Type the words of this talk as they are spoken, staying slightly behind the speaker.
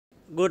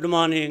Good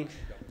morning,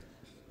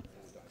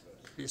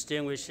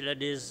 distinguished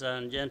ladies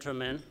and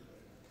gentlemen.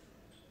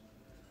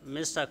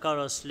 Mr.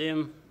 Carlos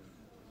Slim,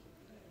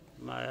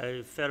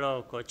 my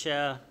fellow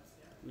co-chair,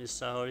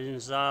 Mr. Horin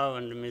Zhao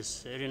and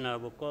Ms. Irina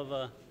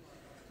Bukova,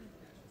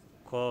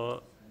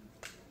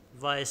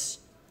 co-vice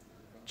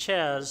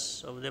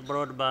chairs of the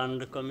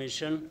Broadband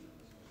Commission,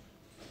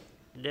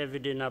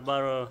 David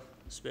Nabarro,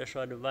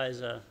 Special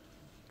Advisor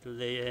to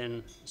the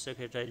UN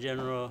Secretary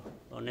General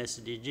on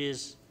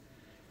SDGs,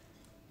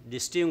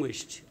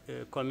 distinguished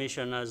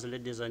commissioners,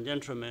 ladies and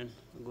gentlemen,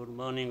 good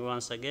morning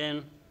once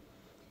again.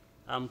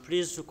 I'm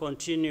pleased to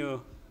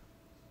continue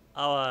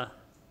our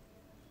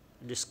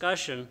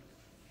discussion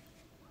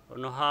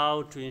on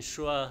how to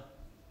ensure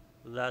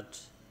that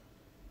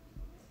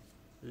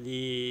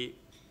the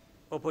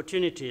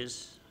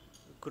opportunities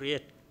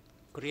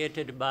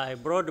created by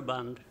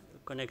broadband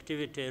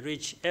connectivity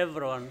reach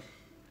everyone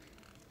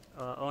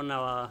on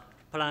our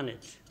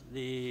planet.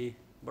 The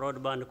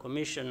Broadband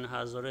Commission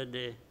has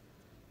already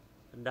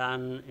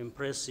done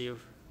impressive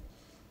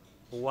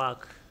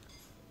work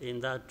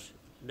in that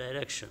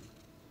direction.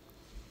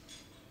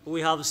 We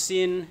have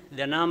seen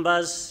the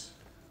numbers.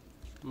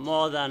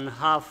 More than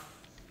half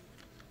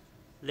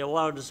the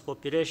world's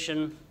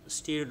population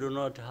still do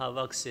not have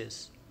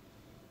access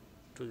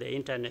to the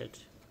internet,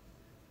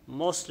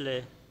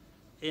 mostly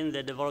in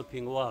the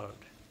developing world.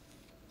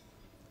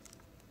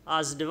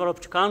 As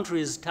developed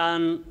countries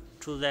turn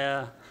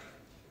their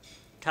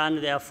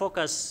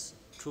focus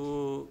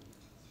to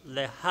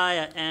the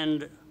higher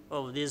end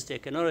of these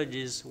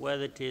technologies,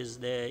 whether it is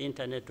the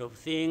Internet of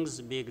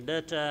Things, big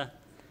data,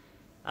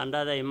 and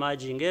other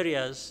emerging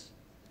areas,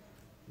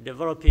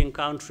 developing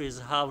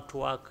countries have to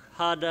work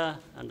harder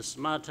and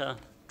smarter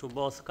to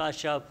both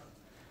catch up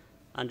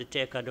and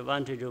take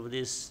advantage of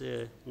this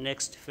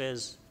next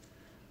phase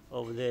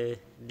of the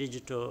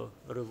digital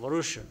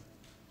revolution.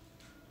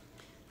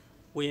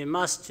 We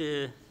must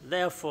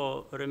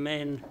therefore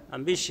remain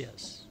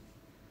ambitious.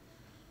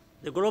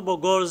 The global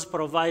goals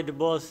provide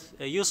both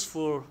a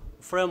useful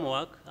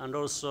framework and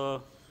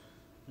also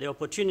the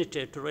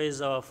opportunity to raise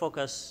our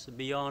focus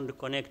beyond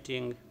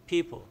connecting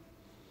people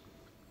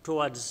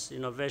towards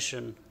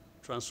innovation,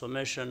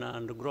 transformation,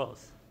 and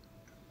growth.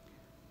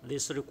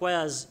 This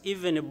requires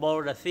even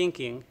bolder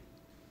thinking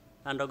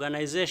and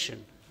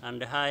organization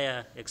and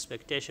higher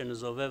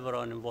expectations of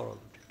everyone involved.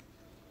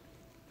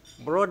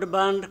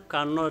 Broadband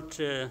cannot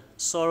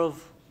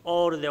solve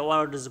all the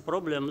world's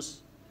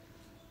problems,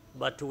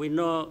 but we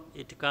know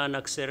it can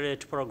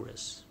accelerate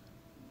progress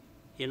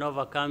in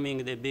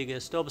overcoming the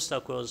biggest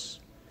obstacles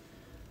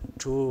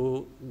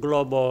to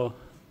global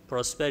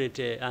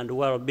prosperity and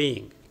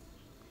well-being.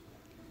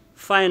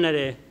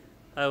 Finally,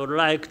 I would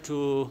like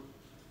to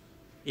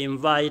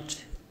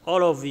invite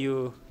all of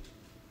you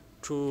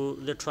to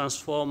the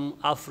Transform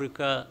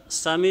Africa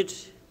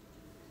Summit,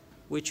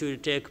 which will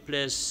take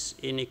place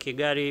in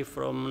Kigali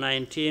from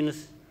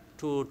 19th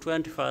to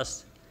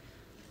 21st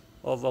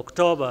of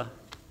October,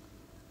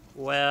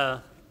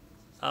 where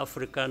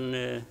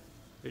African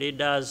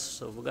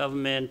leaders of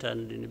government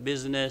and in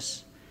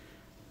business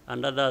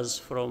and others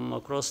from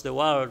across the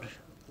world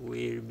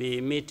will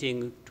be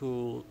meeting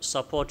to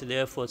support the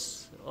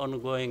efforts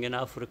ongoing in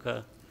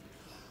Africa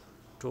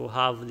to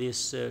have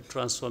this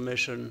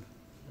transformation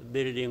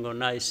building on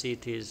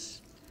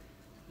ICTs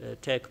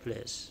take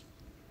place.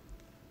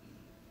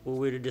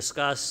 We will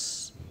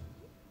discuss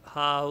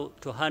how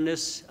to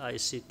harness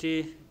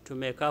ICT to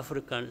make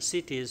African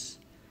cities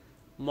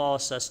more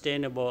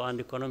sustainable and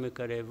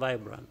economically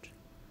vibrant.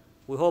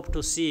 We hope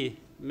to see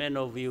many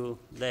of you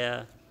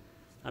there,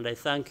 and I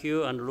thank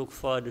you and look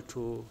forward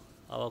to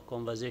our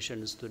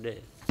conversations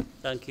today.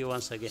 Thank you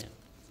once again.